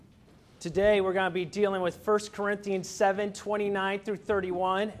Today we're going to be dealing with 1 Corinthians 7, 29 through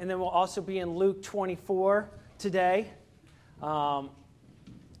 31, and then we'll also be in Luke 24 today.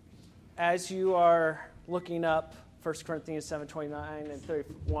 As you are looking up 1 Corinthians 7, 29 and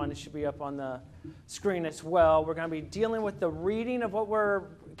 31, it should be up on the screen as well. We're going to be dealing with the reading of what we're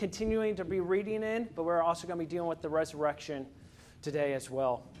continuing to be reading in, but we're also going to be dealing with the resurrection today as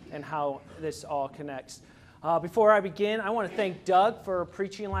well and how this all connects. Before I begin, I want to thank Doug for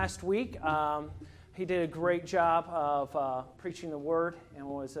preaching last week. He did a great job of preaching the word and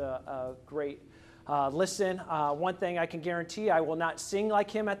was a great listen. One thing I can guarantee, I will not sing like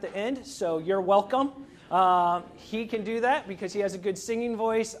him at the end, so you're welcome. He can do that because he has a good singing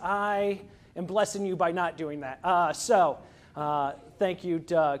voice. I am blessing you by not doing that. So thank you,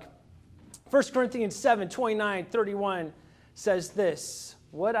 Doug. 1 Corinthians 7, 29, 31 says this: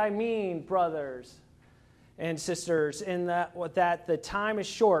 "What I mean, brothers and sisters, in that the time is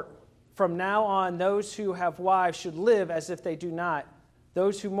short. From now on, those who have wives should live as if they do not,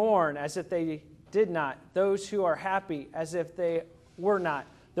 those who mourn as if they did not, those who are happy as if they were not,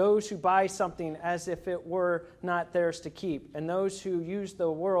 those who buy something as if it were not theirs to keep, and those who use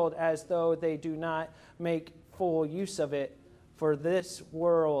the world as though they do not make full use of it. For this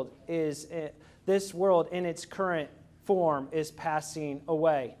world in its current form is passing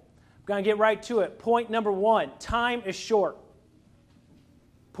away." I'm going to get right to it. Point number one, time is short.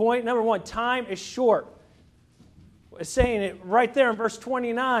 Point number one, time is short. It's saying it right there in verse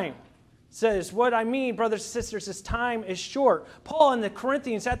 29. It says, "What I mean, brothers and sisters, is time is short." Paul and the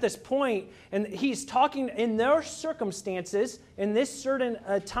Corinthians at this point, and he's talking in their circumstances, in this certain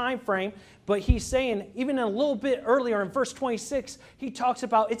time frame, but he's saying, even a little bit earlier in verse 26, he talks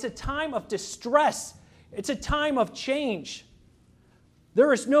about it's a time of distress. It's a time of change.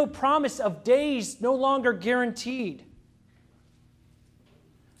 There is no promise of days no longer guaranteed.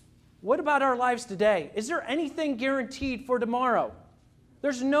 What about our lives today? Is there anything guaranteed for tomorrow?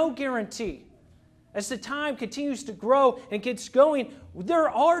 There's no guarantee. As the time continues to grow and gets going, there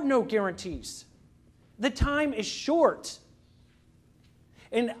are no guarantees. The time is short.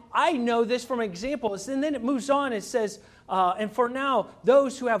 And I know this from examples. And then it moves on. It says, "And for now,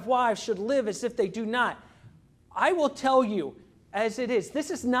 those who have wives should live as if they do not." I will tell you, as it is,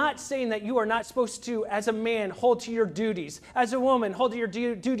 this is not saying that you are not supposed to, as a man, hold to your duties. As a woman, hold to your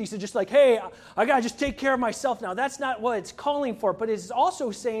duties and just like, hey, I got to just take care of myself now. That's not what it's calling for. But it's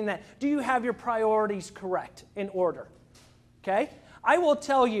also saying that, do you have your priorities correct, in order? Okay? I will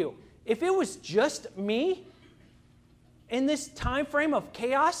tell you, if it was just me in this time frame of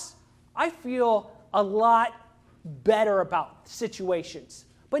chaos, I feel a lot better about situations.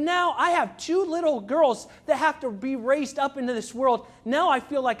 But now I have two little girls that have to be raised up into this world. Now I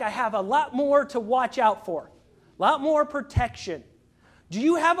feel like I have a lot more to watch out for, a lot more protection. Do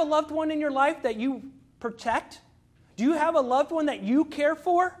you have a loved one in your life that you protect? Do you have a loved one that you care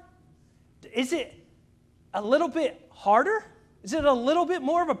for? Is it a little bit harder? Is it a little bit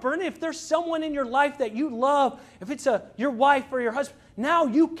more of a burden? If there's someone in your life that you love, if it's your wife or your husband, now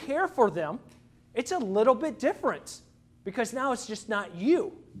you care for them, it's a little bit different. Because now it's just not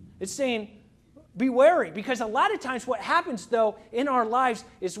you. It's saying, be wary. Because a lot of times what happens, though, in our lives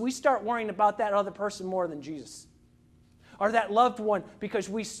is we start worrying about that other person more than Jesus. Or that loved one, because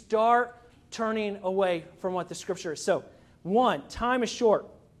we start turning away from what the Scripture is. So, one, time is short.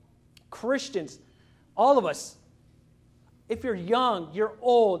 Christians, all of us, if you're young, you're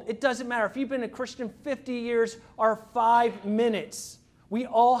old, it doesn't matter. If you've been a Christian 50 years or 5 minutes, we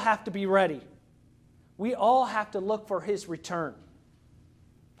all have to be ready. We all have to look for His return.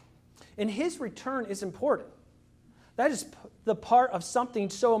 And His return is important. That is the part of something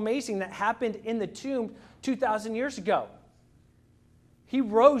so amazing that happened in the tomb 2,000 years ago. He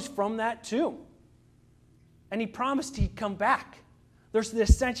rose from that tomb. And He promised He'd come back. There's the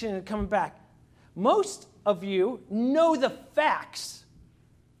ascension and coming back. Most of you know the facts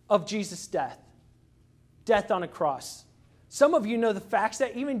of Jesus' death on a cross. Some of you know the facts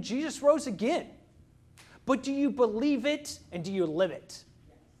that even Jesus rose again. But do you believe it and do you live it?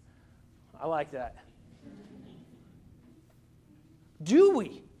 I like that. Do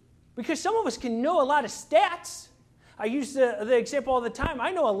we? Because some of us can know a lot of stats. I use the example all the time.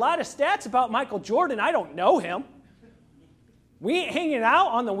 I know a lot of stats about Michael Jordan. I don't know him. We ain't hanging out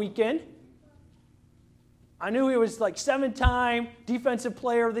on the weekend. I knew he was like 7-time Defensive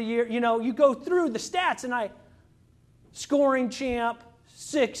Player of the Year. You know, you go through the stats and scoring champ,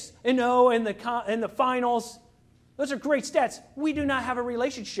 6-0 in the finals. Those are great stats. We do not have a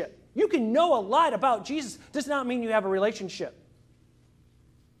relationship. You can know a lot about Jesus. Does not mean you have a relationship.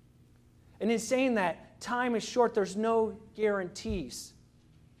 And in saying that, time is short. There's no guarantees.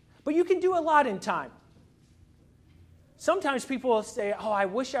 But you can do a lot in time. Sometimes people will say, oh, I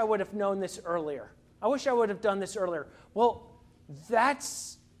wish I would have known this earlier. I wish I would have done this earlier. Well,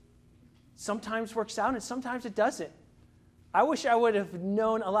 that's sometimes works out and sometimes it doesn't. I wish I would have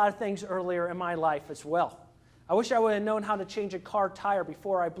known a lot of things earlier in my life as well. I wish I would have known how to change a car tire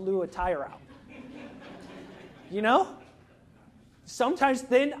before I blew a tire out. You know? Sometimes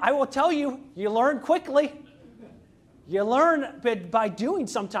then, I will tell you, you learn quickly. You learn by doing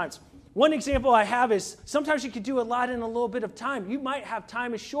sometimes. One example I have is sometimes you can do a lot in a little bit of time. You might have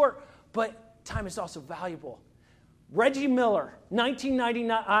time is short, but time is also valuable. Reggie Miller,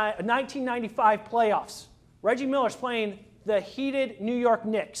 1995 playoffs. Reggie Miller's playing the heated New York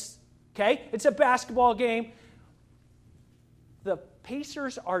Knicks. Okay? It's a basketball game. The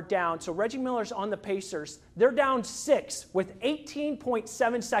Pacers are down, so Reggie Miller's on the Pacers. They're down 6 with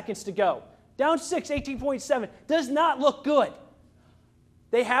 18.7 seconds to go. Down 6, 18.7. Does not look good.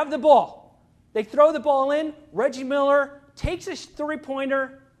 They have the ball. They throw the ball in. Reggie Miller takes a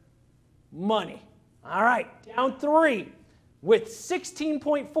three-pointer. Money. All right, down 3 with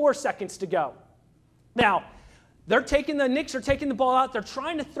 16.4 seconds to go. Now, the Knicks are taking the ball out. They're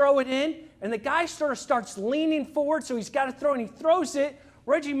trying to throw it in, and the guy sort of starts leaning forward, so he's got to throw, and he throws it.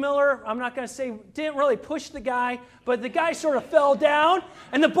 Reggie Miller, I'm not going to say, didn't really push the guy, but the guy sort of fell down,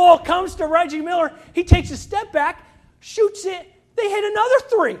 and the ball comes to Reggie Miller. He takes a step back, shoots it. They hit another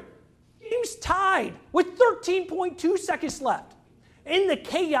 3. Game's tied with 13.2 seconds left. In the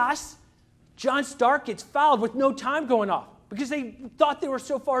chaos, John Stark gets fouled with no time going off because they thought they were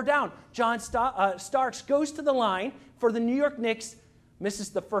so far down. John Starks goes to the line for the New York Knicks, misses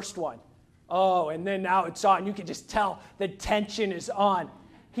the first one. Oh, and then now it's on. You can just tell the tension is on.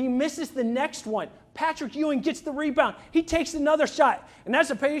 He misses the next one. Patrick Ewing gets the rebound. He takes another shot. And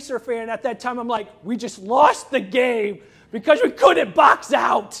as a Pacer fan at that time, I'm like, we just lost the game because we couldn't box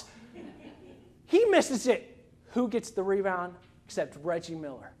out. He misses it. Who gets the rebound except Reggie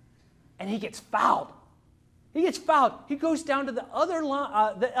Miller? And he gets fouled. He gets fouled. He goes down to the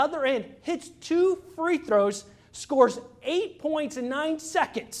other end, hits 2 free throws, scores 8 points in 9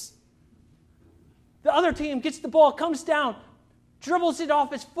 seconds. The other team gets the ball, comes down, dribbles it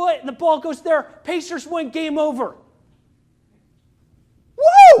off his foot, and the ball goes there. Pacers win, game over.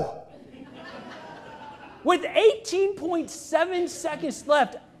 Woo! With 18.7 seconds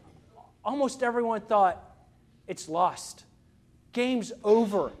left, almost everyone thought, it's lost. Game's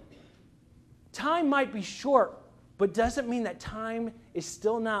over. Time might be short, but doesn't mean that time is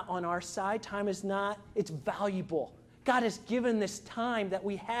still not on our side. Time is not. It's valuable. God has given this time that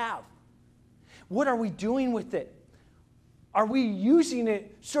we have. What are we doing with it? Are we using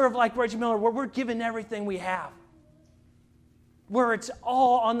it sort of like Reggie Miller, where we're giving everything we have? Where it's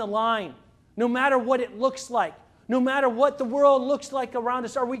all on the line, no matter what it looks like, no matter what the world looks like around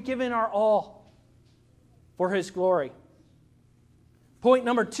us, are we giving our all for His glory? Point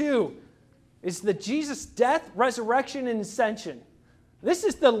number 2 is the Jesus' death, resurrection, and ascension. This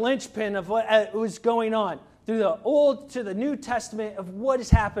is the linchpin of what was going on through the Old to the New Testament of what is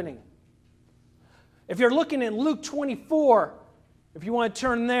happening. If you're looking in Luke 24, if you want to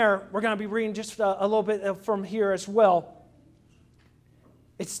turn there, we're going to be reading just a little bit from here as well.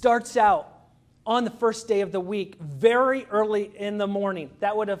 It starts out on the first day of the week, very early in the morning.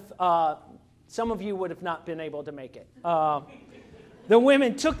 That would have, some of you would have not been able to make it. The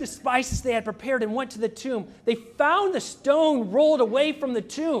women took the spices they had prepared and went to the tomb. They found the stone rolled away from the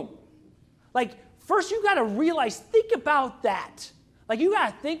tomb. Like, first you got to realize, think about that. Like, you got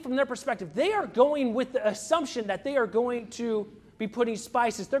to think from their perspective. They are going with the assumption that they are going to be putting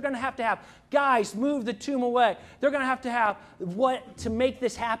spices. They're going to have guys move the tomb away. They're going to have what to make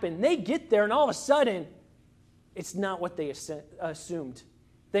this happen. They get there, and all of a sudden, it's not what they assumed.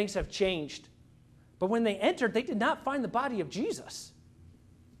 Things have changed. But when they entered, they did not find the body of Jesus.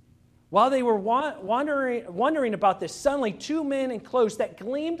 While they were wondering about this, suddenly 2 men in clothes that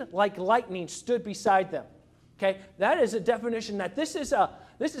gleamed like lightning stood beside them. Okay, that is a definition that this is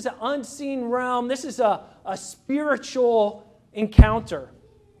an unseen realm. This is a spiritual encounter.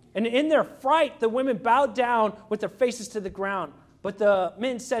 And in their fright, the women bowed down with their faces to the ground. But the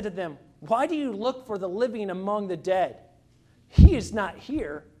men said to them, "Why do you look for the living among the dead? He is not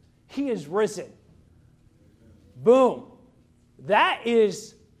here. He is risen." Boom. That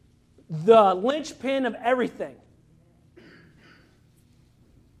is the linchpin of everything.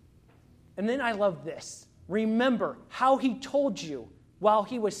 And then I love this. Remember how He told you while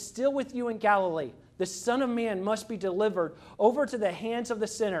He was still with you in Galilee, the Son of Man must be delivered over to the hands of the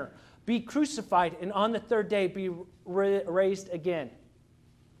sinner, be crucified, and on the 3rd day be raised again.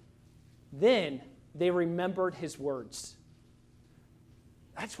 Then they remembered His words.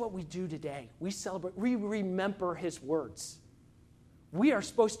 That's what we do today. We celebrate, we remember his words. We are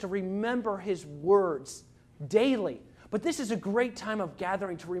supposed to remember his words daily. But this is a great time of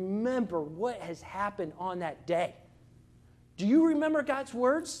gathering to remember what has happened on that day. Do you remember God's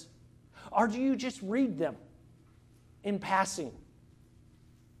words? Or do you just read them in passing?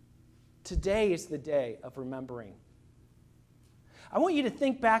 Today is the day of remembering. I want you to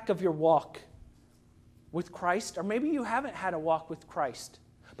think back of your walk with Christ, or maybe you haven't had a walk with Christ.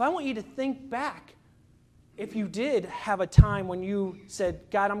 But I want you to think back if you did have a time when you said,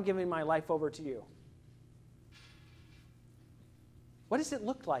 God, I'm giving my life over to you. What does it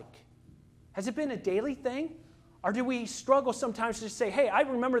look like? Has it been a daily thing? Or do we struggle sometimes to say, hey, I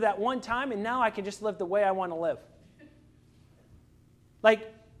remember that one time and now I can just live the way I want to live? Like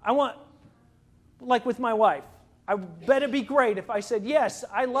with my wife, I bet it'd be great if I said, yes,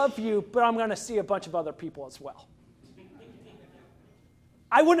 I love you, but I'm going to see a bunch of other people as well.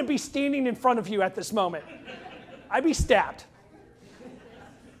 I wouldn't be standing in front of you at this moment. I'd be stabbed.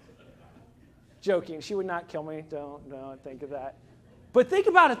 Joking. She would not kill me. Don't think of that. But think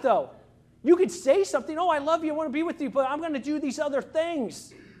about it, though. You could say something, oh, I love you, I want to be with you, but I'm going to do these other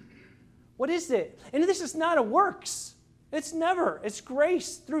things. What is it? And this is not a works. It's never. It's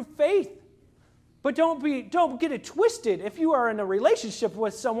grace through faith. But don't get it twisted. If you are in a relationship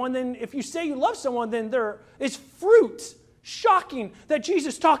with someone, then if you say you love someone, then there is fruit. Shocking that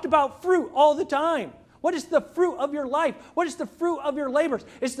Jesus talked about fruit all the time. What is the fruit of your life? What is the fruit of your labors?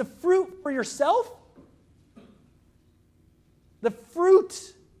 Is the fruit for yourself? The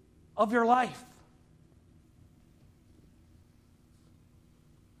fruit of your life.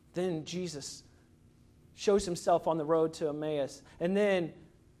 Then Jesus shows himself on the road to Emmaus. And then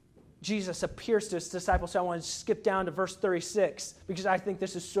Jesus appears to his disciples. So I want to skip down to verse 36 because I think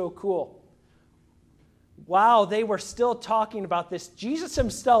this is so cool. While they were still talking about this, Jesus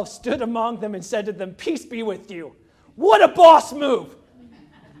himself stood among them and said to them, peace be with you. What a boss move.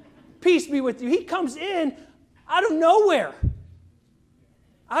 Peace be with you. He comes in out of nowhere.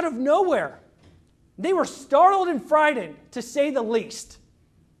 Out of nowhere. They were startled and frightened, to say the least,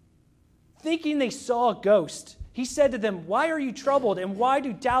 thinking they saw a ghost. He said to them, why are you troubled, and why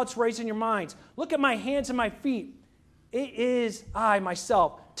do doubts raise in your minds? Look at my hands and my feet. It is I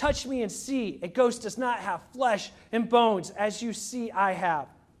myself. Touch me and see. A ghost does not have flesh and bones, as you see I have.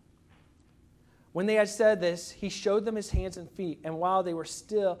 When they had said this, he showed them his hands and feet, and while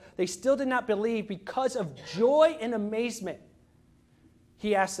they still did not believe because of joy and amazement.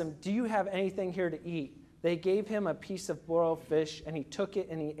 He asked them, do you have anything here to eat? They gave him a piece of broiled fish, and he took it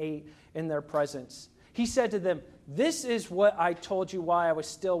and he ate in their presence. He said to them, this is what I told you while I was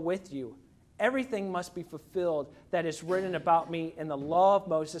still with you. Everything must be fulfilled that is written about me in the law of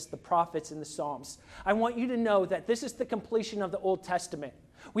Moses, the prophets, and the Psalms. I want you to know that this is the completion of the Old Testament.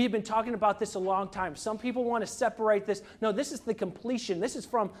 We have been talking about this a long time. Some people want to separate this. No, this is the completion. This is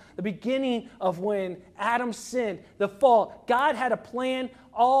from the beginning of when Adam sinned, the fall. God had a plan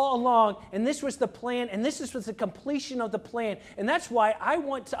all along, and this was the plan, and this was the completion of the plan. And that's why I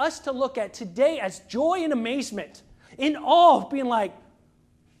want us to look at today as joy and amazement, in awe of being like,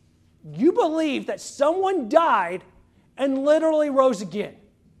 you believe that someone died and literally rose again.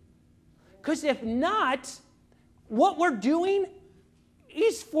 Because if not, what we're doing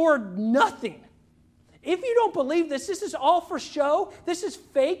is for nothing. If you don't believe this is all for show, this is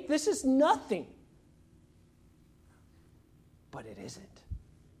fake, this is nothing. But it isn't.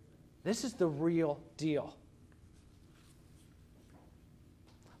 This is the real deal.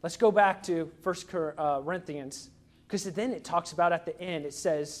 Let's go back to 1 Corinthians, because then it talks about at the end, it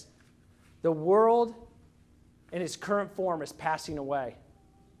says, the world in its current form is passing away.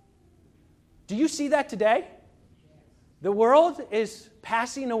 Do you see that today? The world is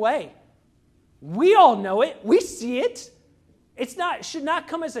passing away. We all know it. We see it. It should not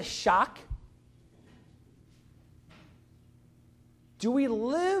come as a shock. Do we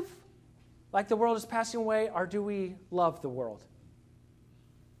live like the world is passing away, or do we love the world?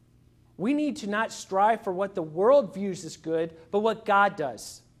 We need to not strive for what the world views as good, but what God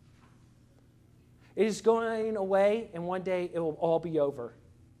does. It is going away, and one day it will all be over.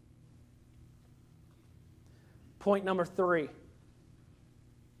 Point number 3.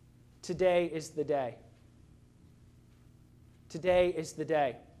 Today is the day. Today is the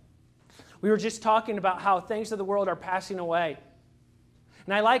day. We were just talking about how things of the world are passing away.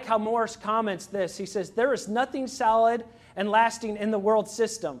 And I like how Morris comments this. He says, there is nothing solid and lasting in the world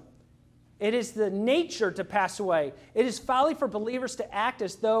system. It is the nature to pass away. It is folly for believers to act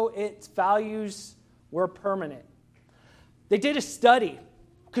as though its values were permanent. They did a study,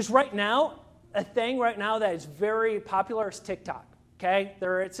 because right now, a thing right now that is very popular is TikTok. Okay?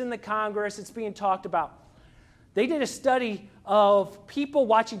 It's in the Congress. It's being talked about. They did a study of people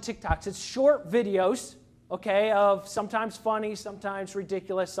watching TikToks. It's short videos, okay, of sometimes funny, sometimes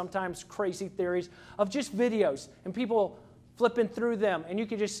ridiculous, sometimes crazy theories of just videos and people flipping through them, and you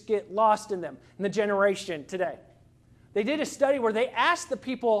could just get lost in them in the generation today. They did a study where they asked the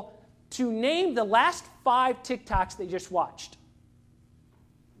people to name the last 5 TikToks they just watched.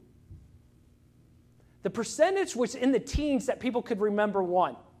 The percentage was in the teens that people could remember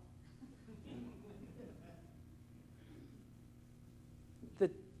one.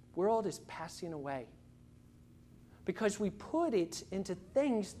 The world is passing away because we put it into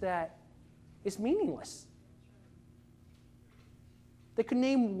things that is meaningless. They could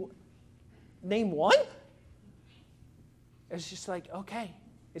name one. It's just like, okay,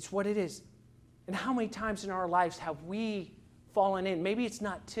 it's what it is. And how many times in our lives have we fallen in? Maybe it's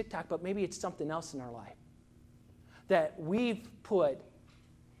not TikTok, but maybe it's something else in our life that we've put,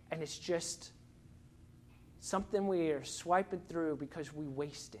 and it's just something we are swiping through because we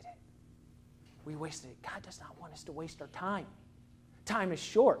wasted it. We wasted it. God does not want us to waste our time. Time is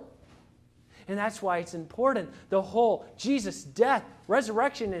short. And that's why it's important. The whole Jesus' death,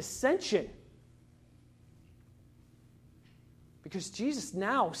 resurrection, ascension. Because Jesus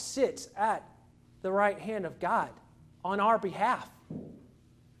now sits at the right hand of God on our behalf.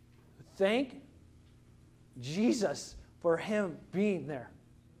 Thank Jesus for him being there.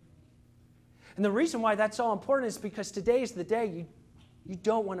 And the reason why that's so important is because today is the day you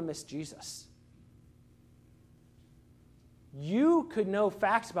don't want to miss Jesus. You could know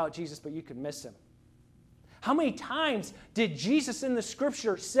facts about Jesus, but you could miss him. How many times did Jesus in the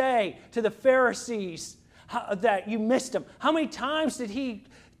Scripture say to the Pharisees that you missed him? How many times did he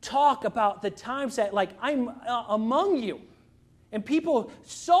talk about the times that, like, I'm among you? And people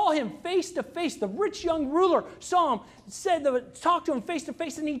saw him face to face. The rich young ruler saw him, talked to him face to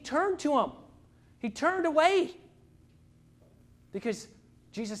face, and he turned to him. He turned away. Because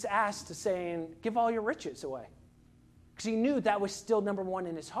Jesus asked to say, give all your riches away. Because he knew that was still number one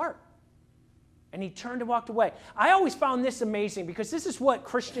in his heart. And he turned and walked away. I always found this amazing because this is what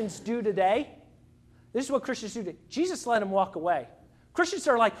Christians do today. This is what Christians do today. Jesus let him walk away. Christians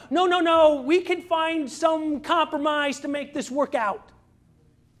are like, no, we can find some compromise to make this work out.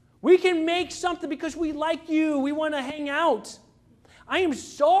 We can make something because we like you. We want to hang out. I am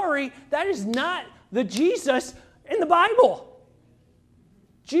sorry, that is not the Jesus in the Bible.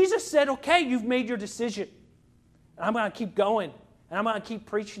 Jesus said, okay, you've made your decision. And I'm going to keep going. And I'm going to keep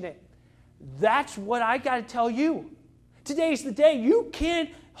preaching it. That's what I got to tell you. Today's the day. You can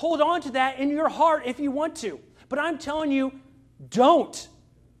hold on to that in your heart if you want to. But I'm telling you, don't.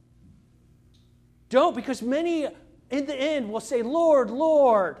 Don't, because many in the end will say, Lord,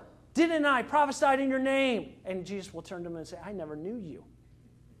 Lord, didn't I prophesy in your name? And Jesus will turn to them and say, I never knew you.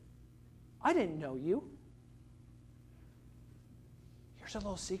 I didn't know you. Here's a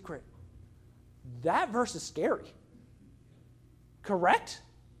little secret. That verse is scary. Correct?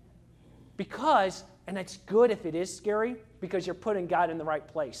 Because, and it's good if it is scary, because you're putting God in the right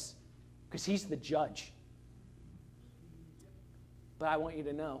place. Because he's the judge. But I want you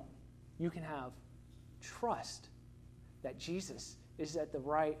to know, you can have trust that Jesus is at the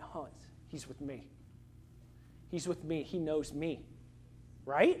right hunt. He's with me. He's with me. He knows me.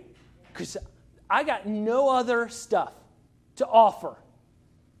 Right? Because I got no other stuff to offer.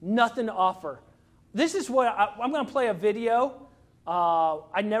 Nothing to offer. This is what I'm going to play a video.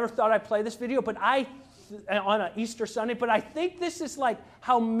 I never thought I'd play this video, but on an Easter Sunday, but I think this is like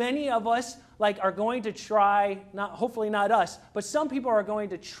how many of us are going to try, hopefully not us, but some people are going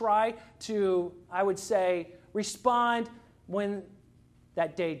to try to, I would say, respond when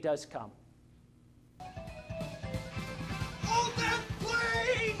that day does come. Hold that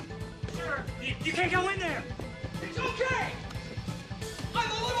plane! Sir, you can't go in there. It's okay. I'm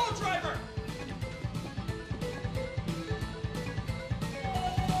a limo driver.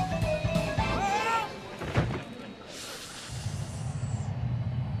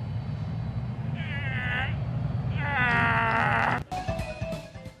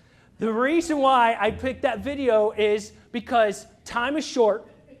 The reason why I picked that video is because time is short.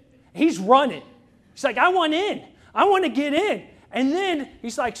 He's running. He's like, I want in. I want to get in. And then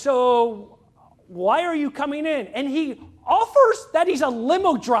he's like, so why are you coming in? And he offers that he's a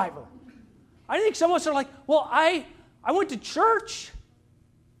limo driver. I think some of us are like, well, I went to church.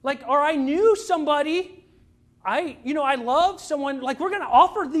 Or I knew somebody. I love someone. We're going to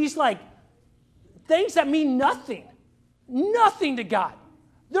offer these things that mean nothing. Nothing to God.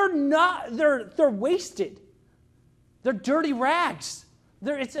 They're not, they're wasted. They're dirty rags.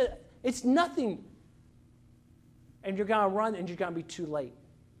 It's nothing. and you're going to run, and you're going to be too late,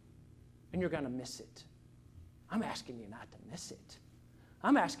 and you're going to miss it. I'm asking you not to miss it.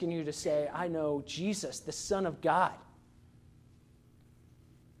 I'm asking you to say, I know Jesus, the Son of God.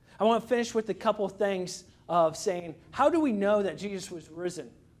 I want to finish with a couple of things of saying, how do we know that Jesus was risen?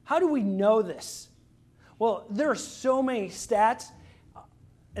 How do we know this? Well, there are so many stats,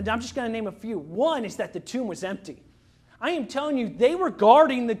 and I'm just going to name a few. One is that the tomb was empty. I am telling you, they were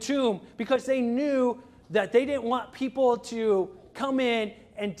guarding the tomb because they knew that they didn't want people to come in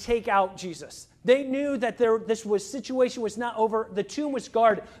and take out Jesus. They knew that situation was not over. The tomb was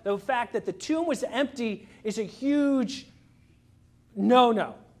guarded. The fact that the tomb was empty is a huge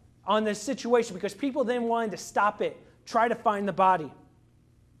no-no on this situation because people then wanted to stop it, try to find the body.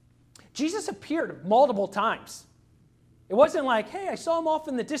 Jesus appeared multiple times. It wasn't like, hey, I saw him off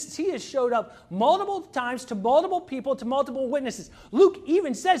in the distance. He has showed up multiple times to multiple people, to multiple witnesses. Luke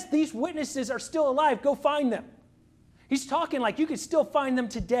even says these witnesses are still alive. Go find them. He's talking like you can still find them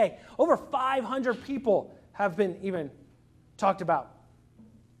today. Over 500 people have been even talked about.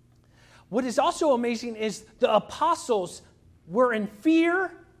 What is also amazing is the apostles were in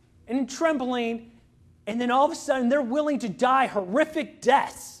fear and in trembling, and then all of a sudden they're willing to die horrific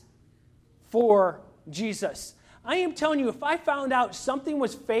deaths for Jesus. I am telling you, if I found out something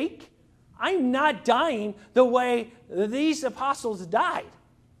was fake, I'm not dying the way these apostles died.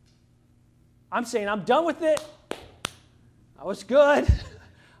 I'm saying I'm done with it. I was good.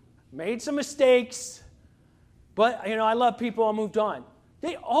 Made some mistakes. But, I love people. I moved on.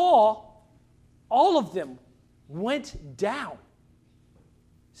 They all of them went down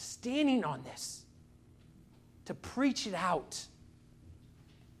standing on this to preach it out.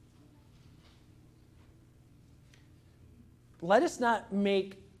 Let us not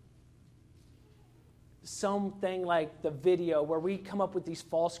make something like the video where we come up with these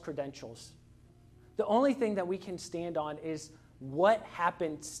false credentials. The only thing that we can stand on is what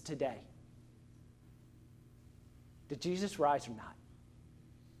happens today. Did Jesus rise or not?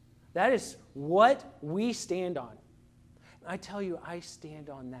 That is what we stand on. I tell you, I stand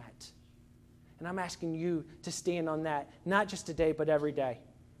on that. And I'm asking you to stand on that, not just today, but every day.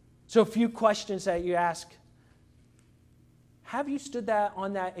 So a few questions that you ask. Have you stood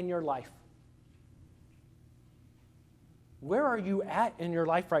on that in your life? Where are you at in your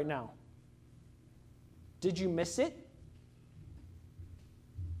life right now? Did you miss it?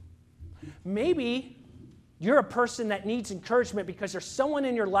 Maybe you're a person that needs encouragement because there's someone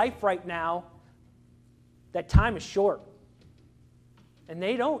in your life right now that time is short and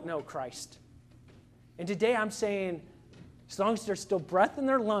they don't know Christ. And today I'm saying, as long as there's still breath in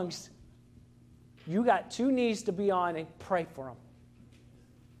their lungs, you got two knees to be on and pray for them.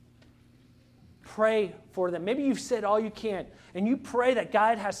 Pray for them. Maybe you've said all you can, and you pray that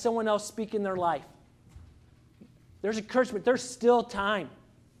God has someone else speak in their life. There's encouragement. There's still time.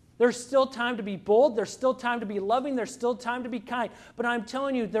 There's still time to be bold. There's still time to be loving. There's still time to be kind. But I'm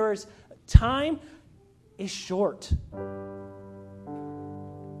telling you, time is short.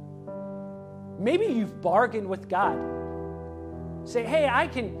 Maybe you've bargained with God. Say, hey,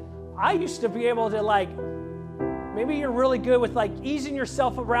 I used to be able to maybe you're really good with easing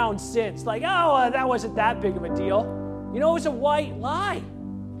yourself around sins. That wasn't that big of a deal. It was a white lie.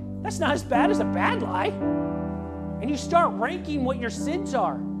 That's not as bad as a bad lie. And you start ranking what your sins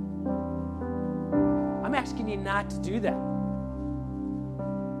are. I'm asking you not to do that.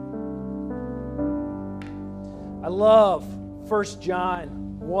 I love 1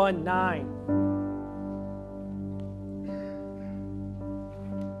 John 1:9.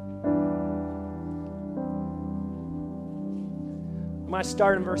 I'm going to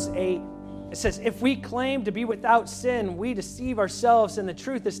start in verse 8. It says, if we claim to be without sin, we deceive ourselves and the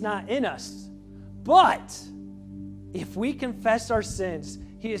truth is not in us. But if we confess our sins,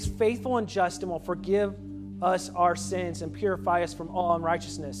 he is faithful and just and will forgive us our sins and purify us from all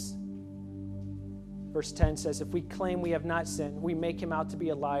unrighteousness. Verse 10 says, if we claim we have not sinned, we make him out to be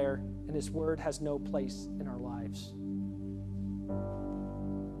a liar, and his word has no place in our lives.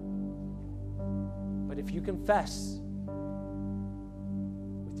 But if you confess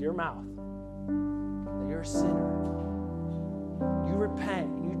with your mouth that you're a sinner, you repent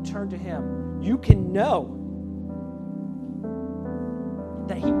and you turn to him, you can know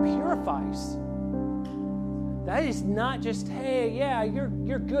that he purifies. That is not just, hey, yeah,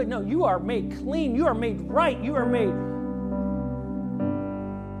 you're good. No, you are made clean. You are made right. You are made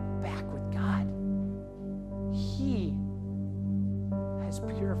back with God. He has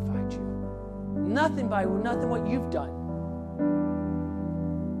purified you. Nothing what you've done,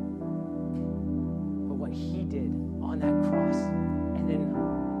 but what he did on that cross and then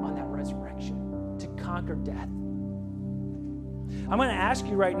on that resurrection to conquer death. I'm going to ask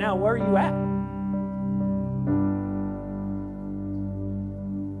you right now, where are you at?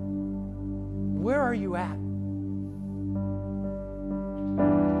 Where are you at?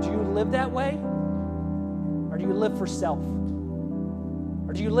 Do you live that way? Or do you live for self?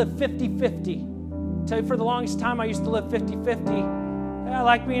 Or do you live 50-50? Tell you, for the longest time, I used to live 50-50. I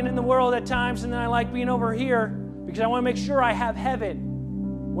like being in the world at times, and then I like being over here because I want to make sure I have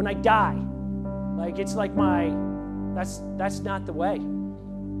heaven when I die. Like, it's like that's not the way.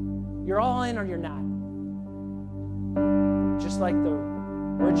 You're all in or you're not. Just like the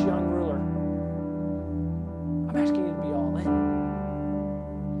rich young ruler. I'm asking you to be all in.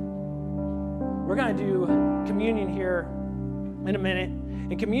 We're going to do communion here in a minute.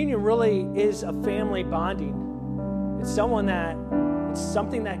 And communion really is a family bonding. It's something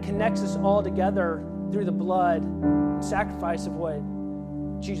that connects us all together through the blood and sacrifice of what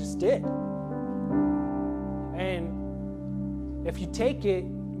Jesus did. And if you take it,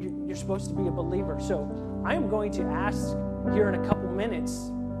 you're supposed to be a believer. So I am going to ask here in a couple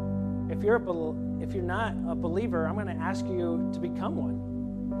minutes, if you're not a believer, I'm going to ask you to become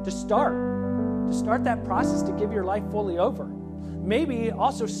one, to start that process, to give your life fully over. Maybe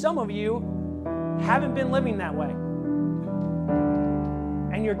also some of you haven't been living that way,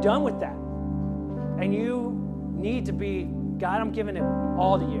 and you're done with that, and you need to be, God, I'm giving it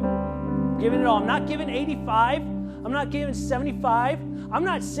all to you. I'm giving it all. I'm not giving 85. I'm not giving 75. I'm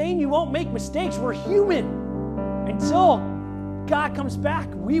not saying you won't make mistakes. We're human. Until God comes back,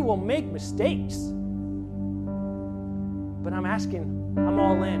 we will make mistakes. But I'm asking, I'm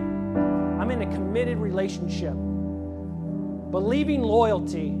all in. I'm in a committed relationship, believing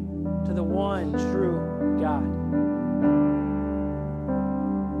loyalty to the one true God.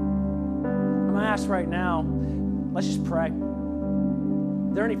 I'm going to ask right now, let's just pray.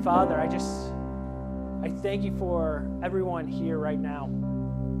 Dear Heavenly Father, I thank you for everyone here right now.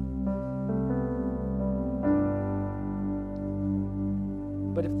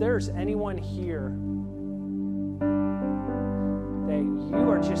 But if there's anyone here that you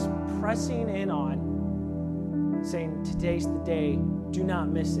are just pressing in on, saying, today's the day, do not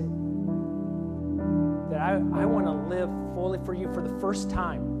miss it, that I want to live fully for you for the first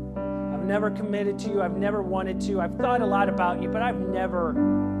time. I've never committed to you. I've never wanted to. I've thought a lot about you, but I've never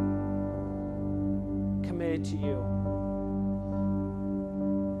committed to you.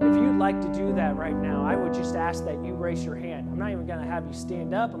 If you'd like to do that right now, I would just ask that you raise your hand. I'm not even going to have you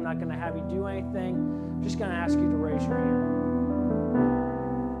stand up. I'm not going to have you do anything. I'm just going to ask you to raise your hand.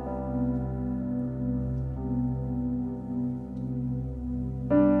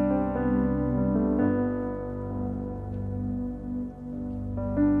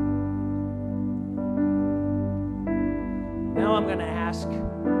 Now I'm going to ask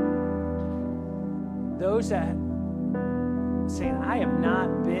those that saying, I have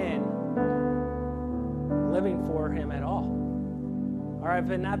not been living for him at all. Or I've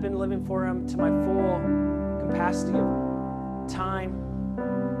not been living for him to my full capacity of time.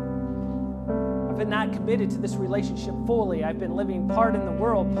 I've been not committed to this relationship fully. I've been living part in the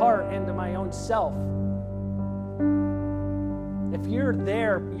world, part into my own self. If you're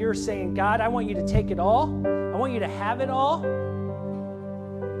there, you're saying, God, I want you to take it all. I want you to have it all.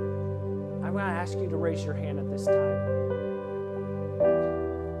 I'm going to ask you to raise your hand at this time.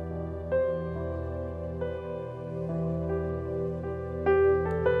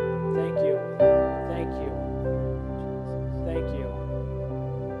 Thank you. Thank you. Thank you.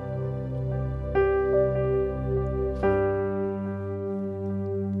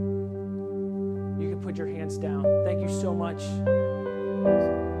 You can put your hands down. Thank you so much.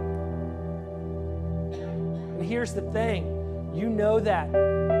 And here's the thing. You know that.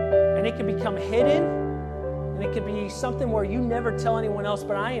 And it can become hidden, and it can be something where you never tell anyone else,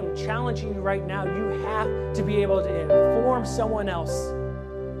 but I am challenging you right now. You have to be able to inform someone else.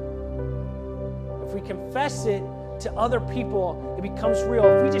 If we confess it to other people, it becomes real.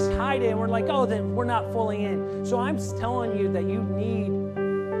 If we just hide it and we're like, oh, then we're not fully in. So I'm telling you that you need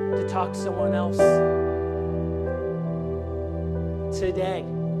to talk to someone else today.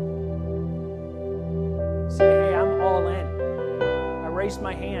 Say, hey, I'm all in. I raised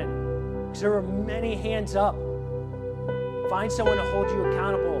my hand. Because there are many hands up. Find someone to hold you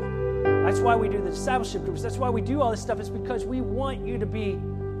accountable. That's why we do the discipleship groups. That's why we do all this stuff. It's because we want you to be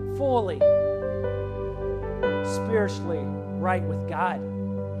fully, spiritually right with God.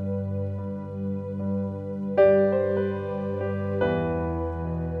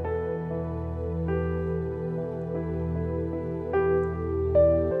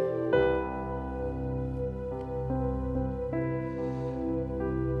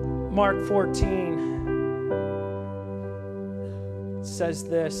 Mark 14. says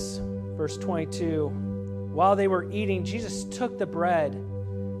this, verse 22, while they were eating, Jesus took the bread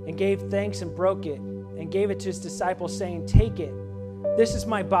and gave thanks and broke it and gave it to his disciples, saying, "Take it. This is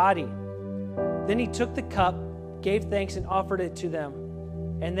my body." Then he took the cup, gave thanks, and offered it to them,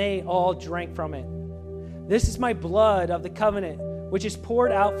 and they all drank from it. "This is my blood of the covenant, which is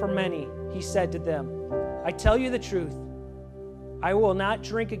poured out for many," he said to them. "I tell you the truth, I will not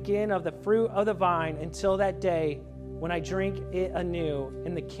drink again of the fruit of the vine until that day when I drink it anew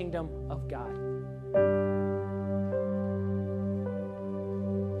in the kingdom of God."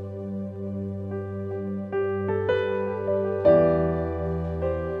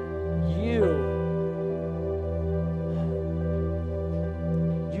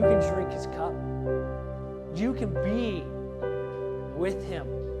 You can drink his cup. You can be with him.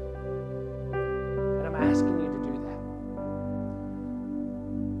 And I'm asking you to do that.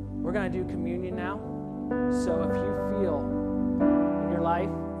 We're going to do communion now. So if you feel in your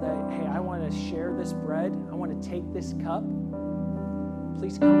life that, hey, I want to share this bread, I want to take this cup,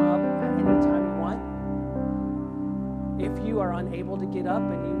 please come up at any time you want. If you are unable to get up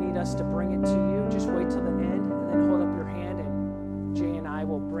and you need us to bring it to you, just wait till the end and then hold up your hand, and Jay and I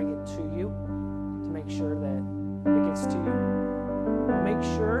will bring it to you to make sure that it gets to you. But make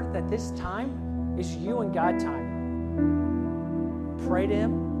sure that this time is you and God time. Pray to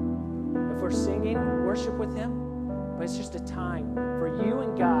him. If we're singing, worship with him. But it's just a time for you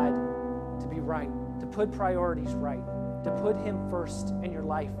and God to be right, to put priorities right, to put him first in your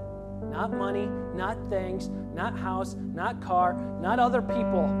life. Not money, not things, not house, not car, not other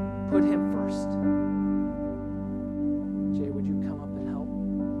people. Put him first. Jay, would you come up and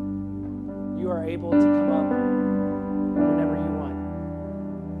help? You are able to come up.